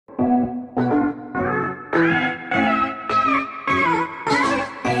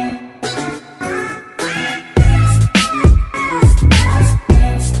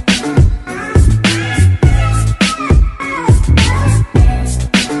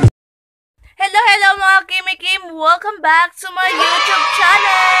Kim. Welcome back to my YouTube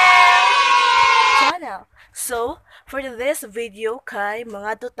channel. So, for this video kay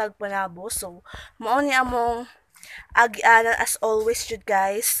mga tutag panabo. So, mao ni among agianan as always jud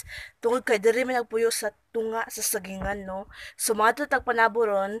guys. Tungod kay diri man nagpuyo sa tunga sa sagingan no. So mga tutag panabo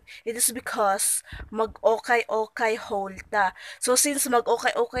ron, it is because mag-okay hole ta. So since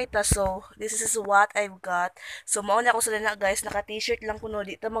mag-okay ta, so this is what I've got. So mao na ako sa na guys, naka t-shirt lang kuno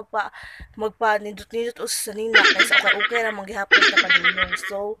di ta magpa nindot sa nina kay sa okay ra manggihapon ta padulong.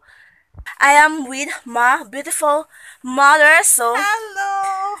 So I am with my beautiful mother. So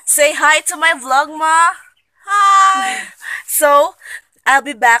Hello! say hi to my vlog, ma. Hi! So, I'll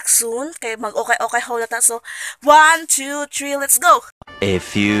be back soon. Kay mag-okay hold na ta. So, 1, 2, 3, let's go! A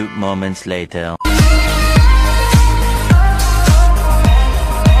few moments later. I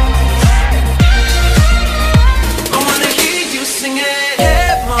wanna hear you sing it.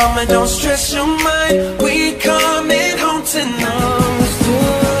 Hey, mama, don't stress your mind. We coming home tonight.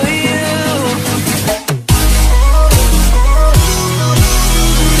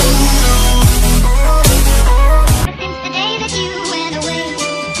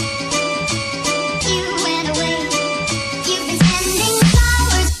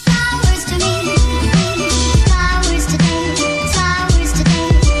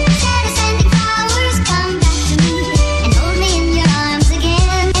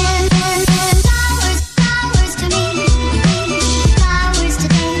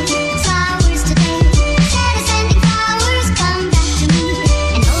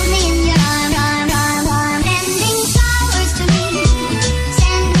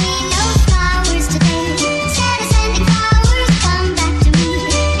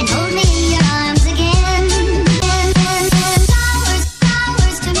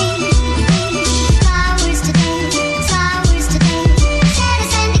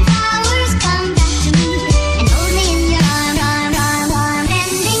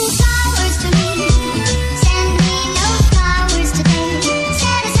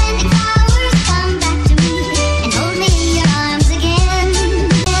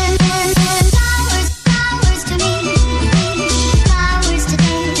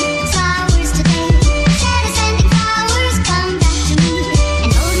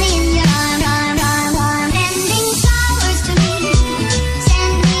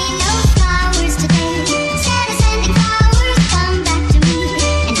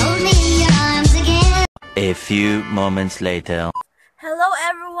 A few moments later. Hello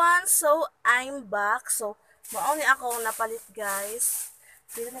everyone! So, I'm back. So, mauni ako napalit guys.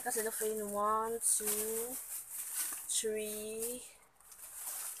 Dito na kasi cellophane 1, 2, 3,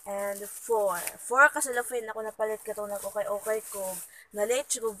 and 4. 4 kasi cellophane ako napalit katong nag-okay ko.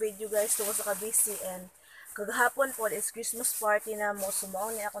 Na-late ko video guys tungkol sa kabisi and kagahapon po is Christmas party na mo. So,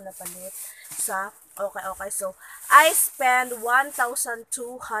 mauni ako napalit sa okay. So, I spend 1,200.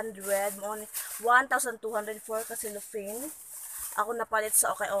 Mauni 1,204 kasi cellophane. Ako napalit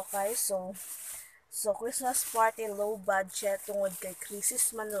sa okay. So Christmas party low budget tungod kay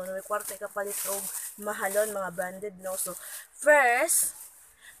crisis man no. May kwarta kapalit og mahalon mga branded no. So first,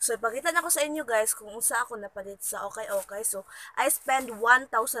 so ipakita na ko sa inyo guys kung unsa ako napalit sa okay. So I spend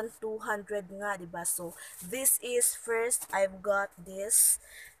 1,200 nga, diba? So this is first, I've got this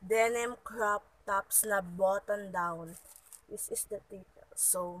denim crop tops na button down. This is the detail.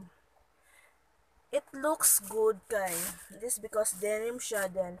 So it looks good kay. This because denim siya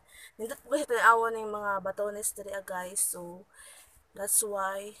then. Nindot po kasi tanawan ng mga batones diri guys. So that's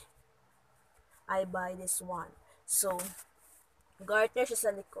why I buy this one. So garter siya sa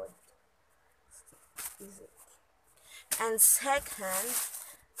likod. And second,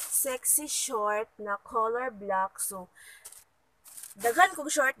 sexy short na color black. So daghan kong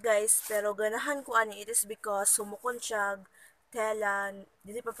short guys, pero ganahan ko ani it is because sumukon siya tela,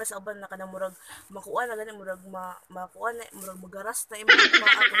 dili pa sa uban na kanang murag makuha na gani murag makuha na murag magaras na imong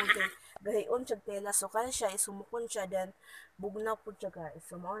maatong kay gahion siya tela. So kan siya isumukon siya then bugnaw pud siya guys.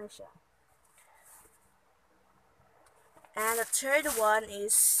 So mao na siya. And the third one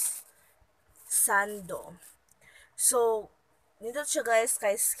is sando. So nito siya guys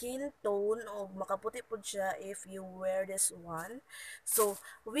kay skin tone o makaputi pud siya if you wear this one. So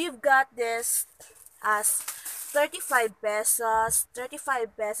we've got this as 35 pesos,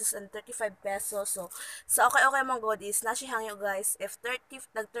 and 35 pesos. So, sa okay mong god is, na siya hangyo guys, if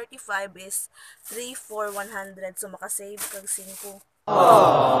 35 is 3 for 100. So, makasave kag 5.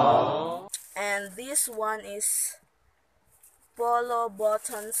 Aww. And this one is polo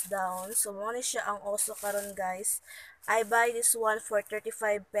buttons down. So, mo ni siya ang oso karon guys. I buy this one for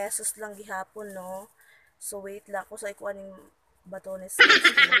 35 pesos lang gihapon, no? So, wait lang. Kung sa ikuan yung batones.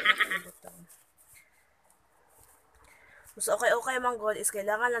 So, okay man god is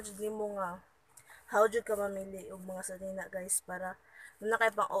kailangan na jud nimo nga how jud ka mamili og mga salina guys para na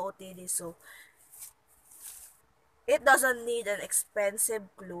kay pang OOTD. So, it doesn't need an expensive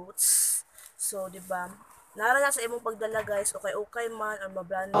clothes. So, di ba? Nara na sa imong pagdala guys, okay man or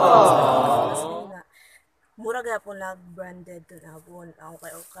ma-branded sa salina. Mura gyapon nag-branded kanabon ang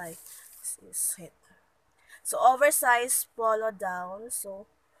okay. This is it. So, oversized polo down. So,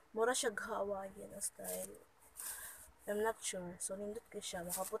 mura siya Hawaiian na style. I'm not sure. So, nindot ko siya.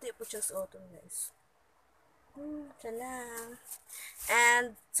 Makaputi po siya sa autumn, guys. Siya lang.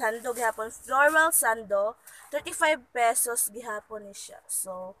 And, sando gihapon. Floral sando. 35 pesos gihapon ni siya.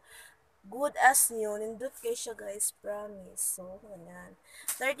 So, good as new. Nindot kay siya, guys. Promise. So, ganyan.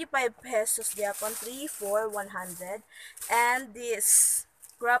 35 pesos gihapon. 3, 4, 100. And this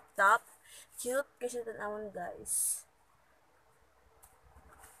crop top. Cute kay siya tanawon, guys.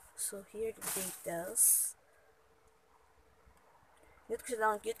 So, here the details. Cute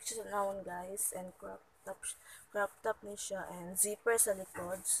siya tanawon, guys. And crop top ni siya. And zipper sa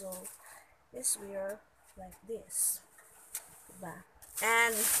likod. So, this wear like this. Diba?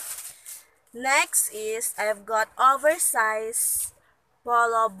 And, next is, I've got oversized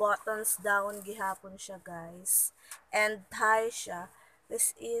polo buttons down gihapon siya, guys. And tie siya.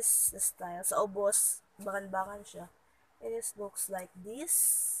 This is the style. Sa ubos, bakan-bakan siya. It is looks like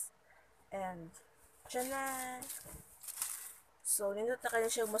this. And, tiyana! So, nindot na kanya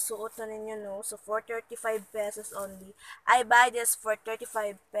siya masuot na ninyo, no? So, for 35 pesos only. I buy this for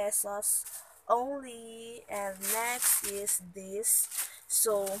 35 pesos only. And next is this.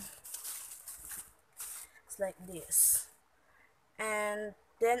 So, it's like this. And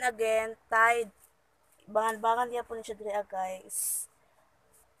then again, tied. Bangan-bangan niya po niya siya, guys.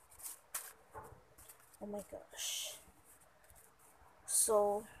 Oh my gosh.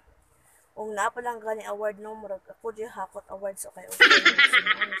 So, kung na pa lang gani award no, murag ako di hakot award sa kay okay. So,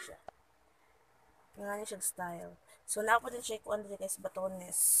 ano siya. Nga siya style. So, na po din siya kung ano guys,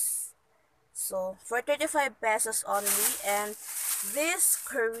 batones. So, for 35 pesos only. And this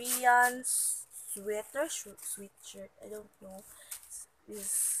Korean sweatshirt, I don't know,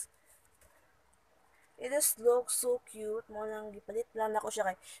 it is looks so cute. Mo nang gipalit lang ako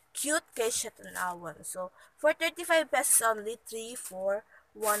siya kay cute kay siya tanawon. So, for 35 pesos only, 3, 4,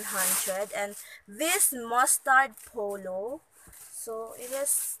 100. And this mustard polo. So, it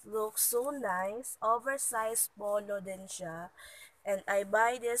is looks so nice. Oversized polo din siya. And I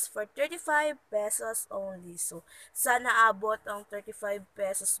buy this for 35 pesos only. So, sana abot ang 35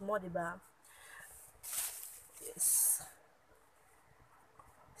 pesos mo, di ba? Yes.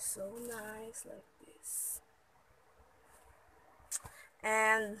 So nice, like this.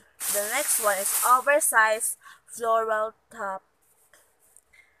 And the next one is oversized floral top.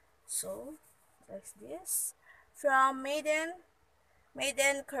 So, like this. From Made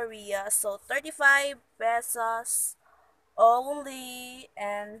in Korea. So, 35 pesos only.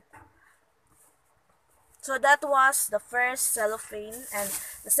 And so, that was the first cellophane. And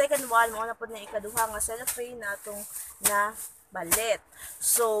the second one, mo na po na ikaduha nga cellophane na itong na balit.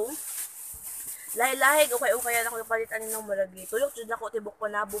 So, lahi-lahig okay ako ipalitan ninyo malagi. Tulok jud nako tibok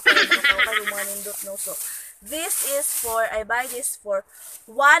pa nabo para makakawkay yung mga nindot no. So, this is for, I buy this for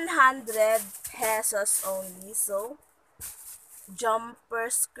 100 pesos only. So,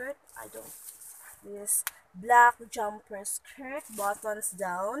 jumper skirt, this black jumper skirt, buttons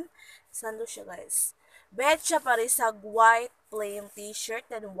down. Sando siya, guys. Bet siya parisag white plain t-shirt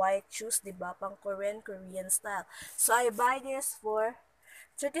and white shoes, diba? Pang Korean style. So, I buy this for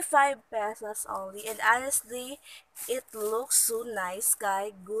 35 pesos only. And honestly, it looks so nice,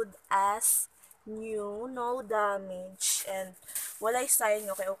 guys. Good as new. No damage. And walay sayang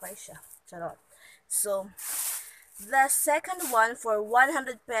okay siya. Charot. So, the second one for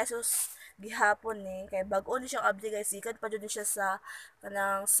 100 pesos gihapon ni kay bag-o ni siyang abdi guys, ikan pa jud siya sa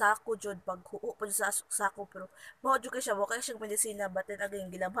kanang sako jud paghuo pa sa sako, pero mao jud kay siya wa kay siyang medisina, but then again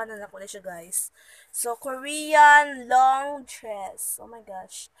gilabhanan na ko na siya, guys. So, Korean long dress. Oh my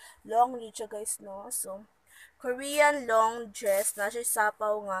gosh, long jud siya, guys, no. So, Korean long dress na siya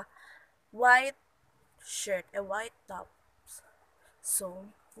sapaw nga white shirt and white top. So,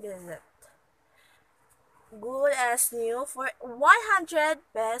 ganyan. Good as new for 100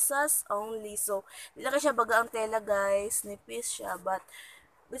 pesos only. So, hindi lang siya baga ang tela, guys. Nipis siya. But,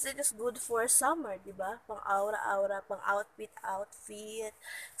 this is good for summer, diba? Pang aura-aura, pang outfit.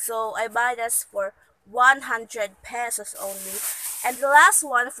 So, I buy this for 100 pesos only. And the last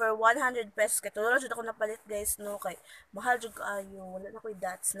one for 100 pesos. Kaya tulad jud ako napalit, guys, no? Kay mahal jud kaayo. Wala na ko'y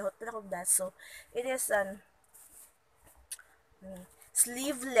dots. Nahot na ako dots. So, it is an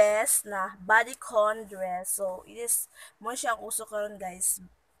sleeveless na bodycon dress. So, it is, mo siya ang uso karon guys.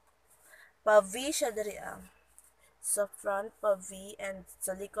 Pa-V siya diri sa front pa-V, and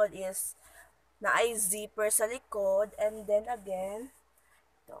sa likod is na ay zipper sa likod, and then again,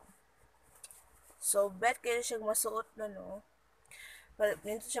 ito. So, bet kayo siya masuot na, no?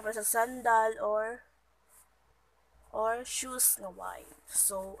 Nito siya para sa sandal or shoes na white.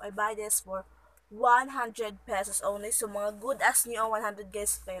 So, I buy this for 100 pesos only. So, mga good as new ang 100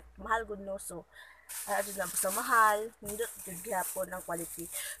 guys. Kahit mahal good no. So, ito na sa mahal. Nindot good gapon ang quality.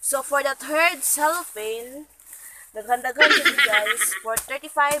 So, for the third cellophane, naghandaghan siya guys for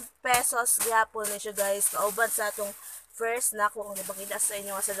 35 pesos gapon na siya guys. Kauban sa atong first na ako ang ipakita sa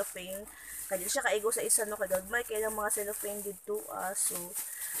inyo nga cellophane. Kaya siya kaigo sa isa no, kagagmay kayo ng mga cellophane dito. So,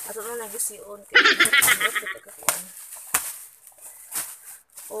 ato nung nagisiyon kaya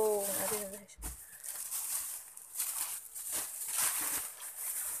oh, natin na siya.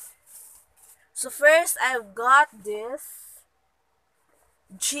 So, first, I've got this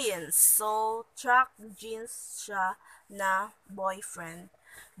jeans. So, track jeans siya na boyfriend.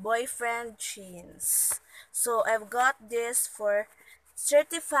 Boyfriend jeans. So, I've got this for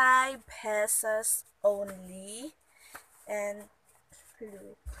 35 pesos only. And,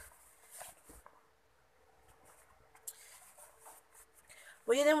 hello.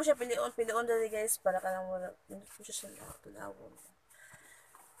 Pwede din mo siya pilion dali guys, para ka nang wala. Hindi ko siya sa tulawon.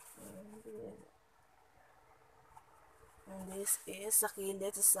 And this is sa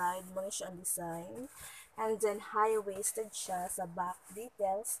kilid, sa side, mga siya ang design. And then, high-waisted siya sa back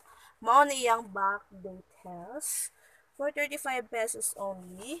details. Mao na iyang back details for 35 pesos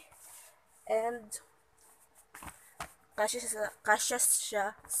only. And, kasya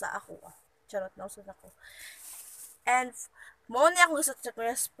siya sa ako. Charot na usod ako. And, mo na ako sa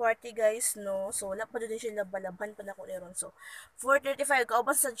sporty guys, no? So, wala pa din siya labalaban pa na ko niron. So, for 35,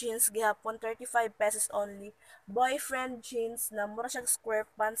 kauban sa jeans, gihapon, 35 pesos only. Boyfriend jeans na mura siyang square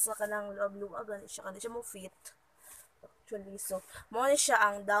pants na kanang luag-luag. Ganun siya mo fit. Actually, so, mo na siya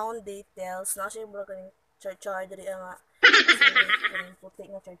ang down details. Na siya yung mura ganing char-char, dari nga. Puti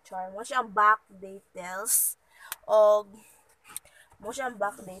nga char-char. Mo siya ang back details. O, mo siya ang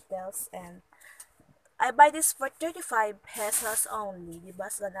back details. And, I buy this for 35 pesos only. Diba?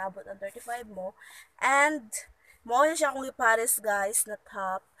 So, nabot ang 35 mo. And, mo na siya kung ipares guys na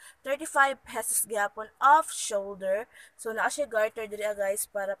top. 35 pesos gyapon off shoulder. So, naa siya garter diri guys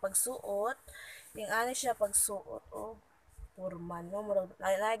para pagsuot. Yung ano siya pagsuot. Oh, purman mo.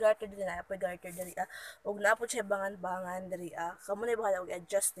 Na garter diri na. Garter diri ug na po siya bangan-bangan diri Kamo na bahala og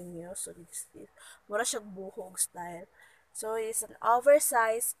adjusting niyo. So, this is. Mura siya buhog style. So, it's an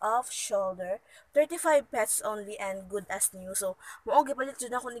oversized off-shoulder, 35 pesos only, and good as new. So, mo gipalit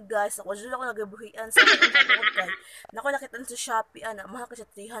jud ako ni guys. Ako jud ako nagabuhian sa akong katungod kay. Nako nakita sa Shopee mahal ka siya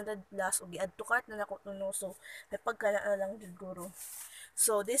 300 plus ug i-add to cart na nako tuno. So, may pagkana lang siguro.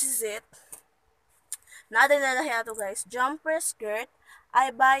 So, this is it. Nada na lahi ato guys. Jumper skirt.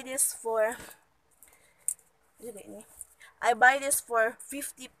 I buy this for 50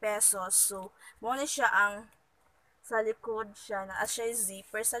 pesos. So, mo ni siya ang sa likod siya, na siya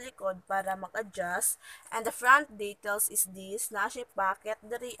zipper sa likod para mag-adjust. And the front details is this, na siya pocket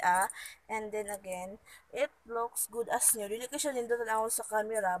diri and then again, it looks good as new. Dili ko siya nindot na sa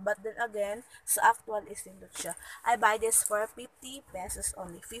camera, but then again, sa actual is nindot siya. I buy this for 50 pesos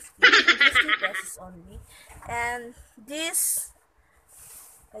only. 50 pesos only. And this,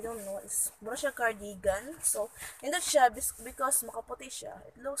 I don't know, it's mura siya cardigan. So, nindot siya because makaputi siya.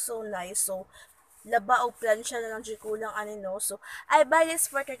 It looks so nice. So, laba o plansya na lang kulang no. So, I buy this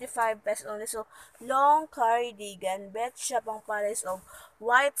for 35 pesos only. So, long cardigan. Bet siya pang pares of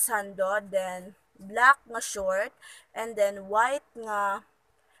white sando, then black nga short, and then white nga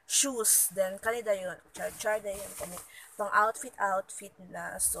shoes. Then, kanida yun. Char da yun. Pang outfit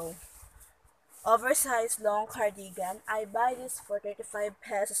na. So, oversized long cardigan. I buy this for 35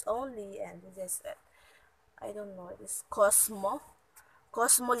 pesos only. And this is it. I don't know. This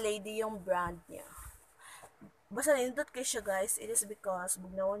Cosmo Lady yung brand niya. Basta nindot kay siya guys, it is because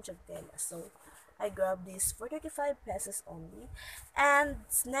bugnawon siya tela. So, I grabbed this for 35 pesos only. And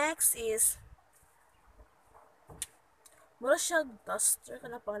next is mura siya duster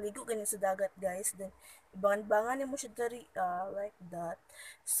ka na pangligo ganyan sa dagat guys. Then, ibangan-bangan mo siya dari like that.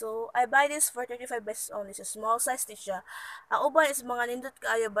 So, I buy this for 35 pesos only. So, small size din siya. Ang uban is mga nindot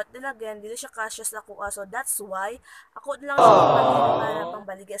kaayo, but then again, dili siya kasya sa ako. So, that's why, ako lang siya para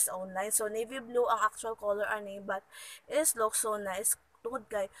pangbaligya sa online. So, navy blue ang actual color ani, but it looks so nice. Tungod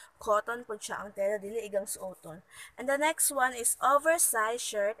kay cotton po siya ang tela, dili igang suoton. And the next one is oversized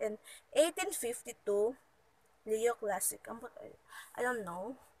shirt in 1852. Leo Classic. I don't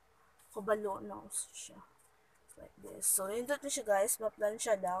know. Kabalo na siya. Like this. So, nindot na siya guys.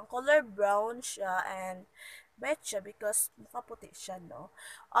 Maplansya lang. Color brown siya and bet siya because makaputi siya, no?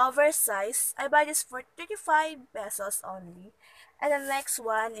 Oversize. I buy this for 35 pesos only. And the next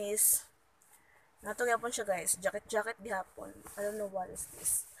one is nato gyapon siya guys. Jacket gyapon. I don't know what is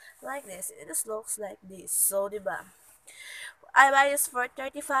this. Like this. It just looks like this. So, diba? I buy this for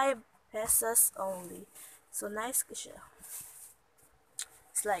 35 pesos only. So, nice ka siya.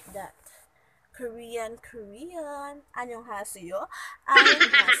 It's like that. Korean. Anyong hasuyo?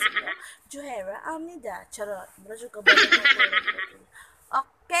 Amin hasuyo? Juhera, amnida. Charot. Medyo kabalo ng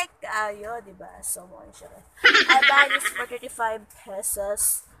okay kayo, diba? So, mo siya. I buy this for 35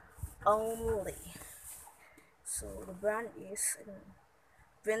 pesos only. So, the brand is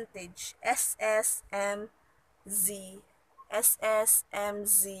vintage.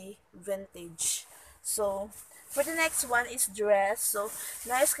 SSMZ vintage. So, for the next one is dress. So,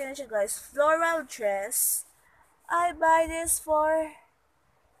 nice ka na siya guys. Floral dress. I buy this for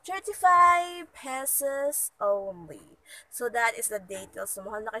 35 pesos only. So, that is the details. So,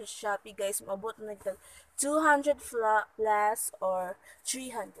 mahal na kayo sa Shopee guys. Maabot na nagtag 200 plus or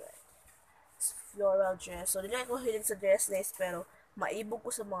 300. Floral dress. So, dili ko hilig sa dress list pero maibog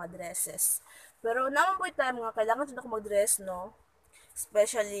ko sa mga dresses. Pero naman po time nga, kailangan din ako mag-dress, no?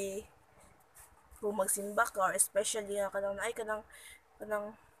 Especially kung magsimba ka or especially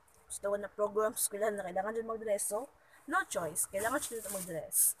kanang gusto ko na program sa eskwelahan na kailangan din mag-dress. So, no choice. Kailangan siya dito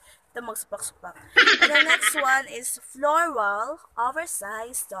mag-dress. Ito magsupak-supak. And the next one is floral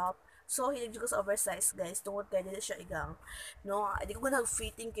oversized top. So, hilig ko sa oversized, guys. Tungkol kaya dito siya igang. No, hindi ko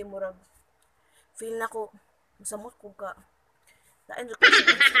nag-fitting kay murag. Feel na ko, masamot ko ka. Dahil ko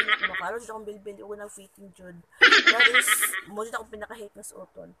siya, feel na ko makaro. Dito akong bilbil, ko nag-fitting jud. That is, mo dito akong pinaka-hate na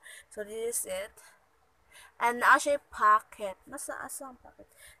suoton. So, this is it. And naa siya yung pocket. Asa ang pocket?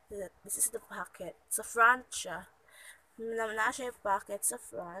 This is the pocket. Sa front siya. Naa siya yung pocket sa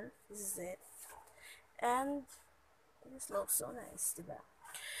front. This is it. And, this looks so nice, diba?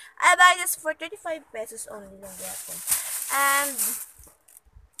 I buy this for 35 pesos only lang dito. And,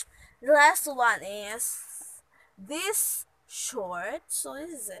 the last one is this short. So,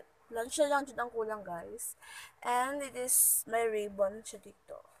 this is it. Lansya lang dito ang kulang, guys. And, it is may ribbon siya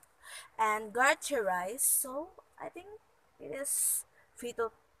dito. And, garterized. So, I think it is fit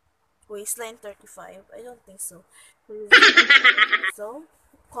to waistline 35. I don't think so. So,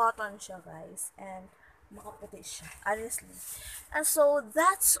 cotton siya, guys. And, makaputi siya. Honestly. And so,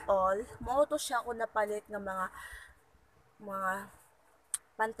 that's all. Mauto siya ako napalit ng mga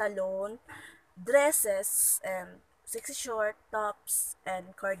pantalon, dresses, and sexy short, tops,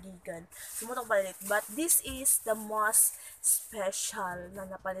 and cardigan. Sumutong palit. But this is the most special na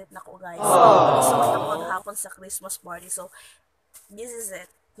napalit na ko, guys. Sumunod ako maghapon sa Christmas party. So, this is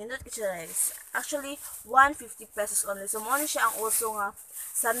it. Nindot ko siya, guys. Actually, 150 pesos only. So, mo siya ang uso nga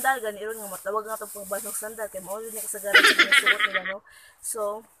sandal. Ganiro nga matawag nga itong pagbas ng sandal. Kaya mo rin kasagaran sa ginasuot nila, no?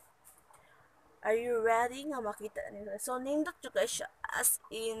 So, are you ready nga makita nila? So, nindot ko guys siya. As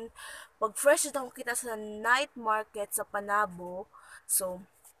in, pag fresh ito ko kita sa night market sa Panabo. So,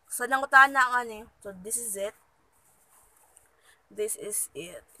 sa nangutana nga ni. So, this is it. This is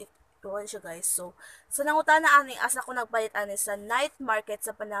it. Ito siya guys. So, sa nangutana ani, asa ko nagpalit ani sa night market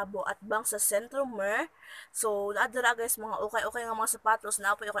sa Panabo at bang sa Centro Mer. So, naadara guys, mga okay nga mga sapatos,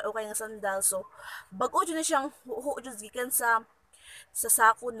 naapay okay nga sandal. So, bago dyan na siyang huudyo gikan sa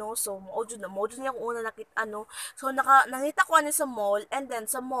sako, no? So, mojo na niya kung una nakita, ano. So, nangita ko ano sa mall, and then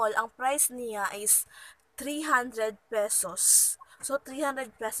sa mall, ang price niya is 300 pesos. So,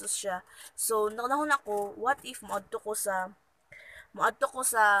 300 pesos siya. So, nakunahon ako, what if maadto ko sa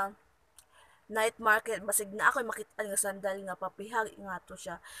night market, basig na ako makita nga sandal nga papihag nga to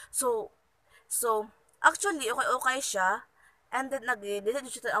siya. So, actually, okay siya. And then, dito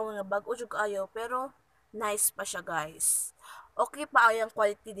siya tawag nga bago jud kaayo, pero nice pa siya, guys. Okay pa ang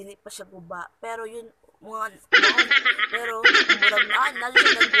quality, dili pa siya guba. Pero yun, pero murag na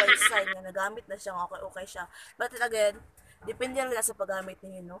siya nag-white side nga nagamit na siya, okay siya. But again, depende rin sa paggamit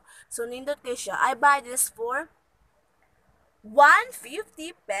ninyo, no? So, nindot kayo siya. I buy this for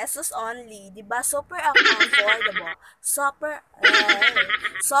 150 pesos only. Diba? Super affordable.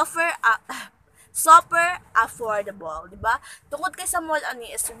 Super affordable, di ba? Tungkol kay sa mall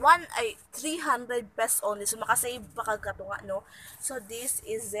ani is 300 pesos only. So makasave pa kag katunga, no? So this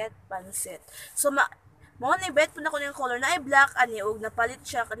is it pansit. So mo ni bet po na ko yung color na ay black ani og napalit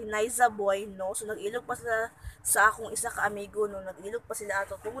siya kay Niza Boy, no? So nag-ilog pa sila sa akong isa ka amigo, no? Nag-ilog pa sila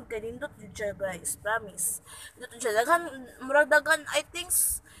ato tungod kay nindot jud siya, guys. Promise. Nindot siya daghan, murag daghan, I think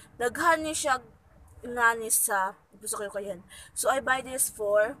daghan ni siya nga ni sa gusto ko yan. So I buy this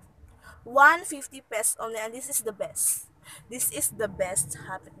for 150 pesos only, and this is the best. This is the best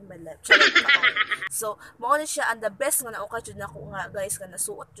happened in my life. Charot ka, okay. So, mao ni siya ang the best nga nauka jud nako nga guys nga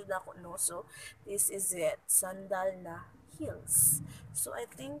nasuot jud nako no. So, this is it. Sandal na heels. So, I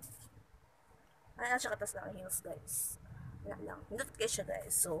think ay siya katas lang ang heels guys. Wala lang. Hindi kay siya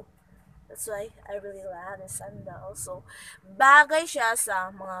guys. So, that's why I really like the sandal. So, bagay siya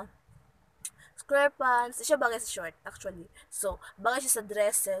sa mga square pants. Siya bagay sa short, actually. So, bagay siya sa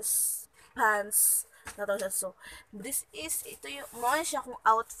dresses, pants, nato siya. So, this is, ito yung, mga siya kung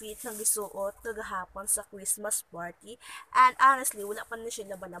outfit na gisuot kagahapon sa Christmas party. And honestly, wala pa na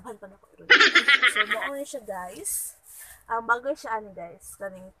siya laban-laban pa na ko. So, mga siya guys. Ang bagay siya ano guys,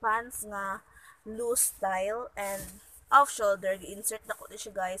 kaning pants nga loose style and off shoulder. Gi-insert na ko din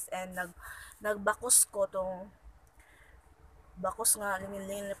siya guys and nagbakos ko tong bakos nga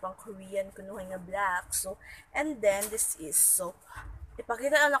lingin na pang Korean kunuhay nga black. So, and then this is, so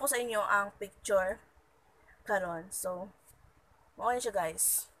ipakita lang ako sa inyo ang picture karon. So, mao siya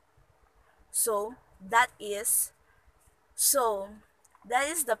guys. So, that is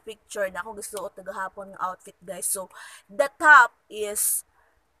the picture na akong gusto ko tagahapon ng outfit guys. So, the top is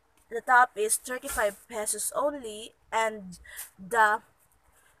 35 pesos only, and the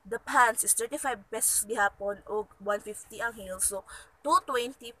pants is 35 pesos gihapon o 150 ang heels. So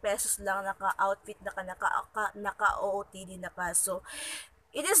 220 pesos lang naka-outfit na ka, naka-OOTD na ka. So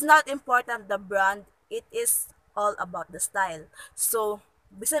it is not important the brand, it is all about the style. So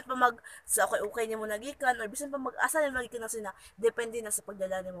bisan pa sa okay nimo nagikan or bisan pa asa na nagikan na sina, depende na sa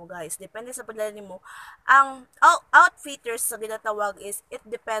pagdala nimo guys. Depende sa pagdala nimo. Ang outfitters sa ginatawag is it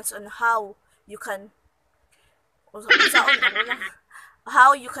depends on how you can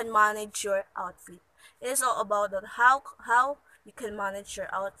how you can manage your outfit. It is all about that how you can manage your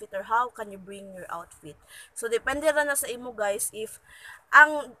outfit or how can you bring your outfit. So depende ra na sa imo guys if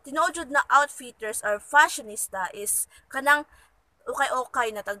ang tinuod na outfitters or fashionista is kanang okay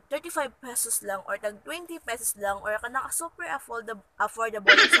na tag 35 pesos lang or tag 20 pesos lang or kanang super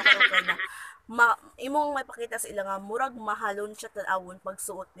affordable sa okay na imong mapakita sa ila nga murag mahalon siya tan-awon pag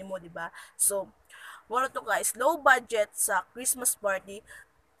suot nimo, di ba? So wala to guys, low budget sa Christmas party.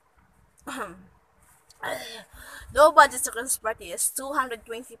 Low budget sa Christmas party is 220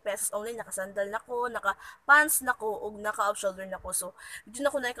 pesos only. Nakasandal na ko, naka-pants na ko, ug naka-off shoulder na ko. So, dito na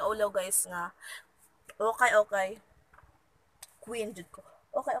ko na ikaulaw guys nga, okay, queen jud ko.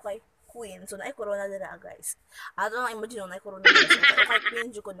 Okay, queen. So, naay corona dira guys. Ato lang imagine naay corona dira. So, okay,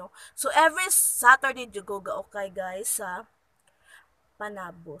 queen jud ko no. So, every Saturday jud ko ga okay guys sa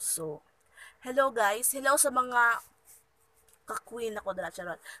Panabo. So, hello guys. Hello sa mga ka-queen ako dala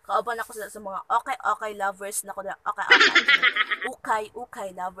charot. Kauban ako sa mga okay lovers na ko dala.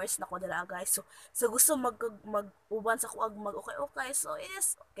 Okay lovers na ko dala guys. So gusto mag-uban sa kuag okay. So it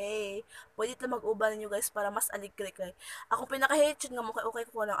is okay. Pwede ta mag-uban ninyo guys para mas aligre kay. Ako pinaka-hate nga mo okay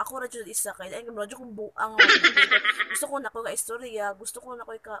ko lang. Ako ra jud isa kay ay radyo kong buang. Gusto ko na ko ka istorya, gusto ko na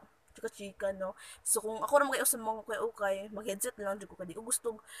ko ka chika no. So kung ako ra magayo sa mga okay, mag-headset lang jud ko kadi ko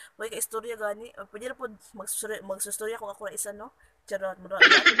gusto may ka istorya gani. Pwede ra pod magstorya ko ako ra isa no. Charot mo ra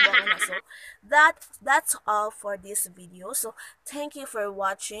na. So that's all for this video. So thank you for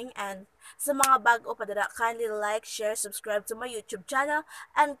watching, and sa mga bago pa dira, kindly like, share, subscribe to my YouTube channel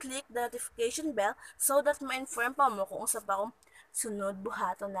and click the notification bell so that ma-inform pa mo kung unsa pa akong sunod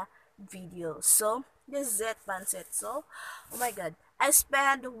buhaton na video. So this is it, pansit. So oh my god, I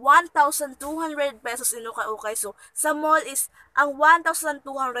spent 1,200 pesos in ukay-ukay. So, sa mall is, ang 1,200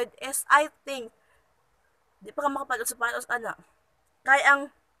 is, I think, di pa ka makapalot sa panos, kaya ang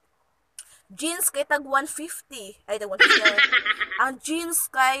jeans kay tag 150. Ay, tag 150. Ang jeans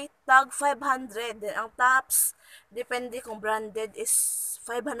kay tag 500. Then, ang tops, depende kung branded is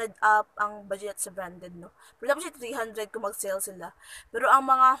 500 up ang budget sa branded, no? Pero dapat siya 300 kung mag-sale sila. Pero ang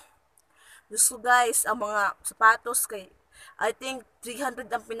mga, gusto guys, ang mga sapatos kay, I think 300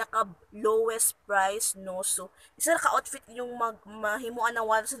 ang pinaka lowest price no. So isa ka outfit yung mahimuan ng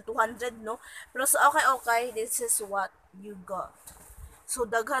 1,200 no. Pero sa okay, this is what you got. So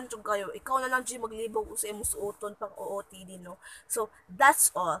daghan jud kayo. Ikaw na lang jud maglibog sa imong suoton pang OOTD no. So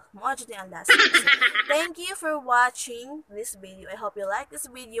that's all. Mao jud ang last. So, thank you for watching this video. I hope you like this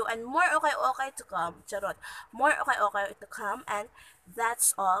video and more okay to come. Charot. More okay to come, and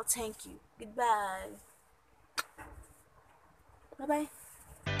that's all. Thank you. Goodbye. Bye-bye.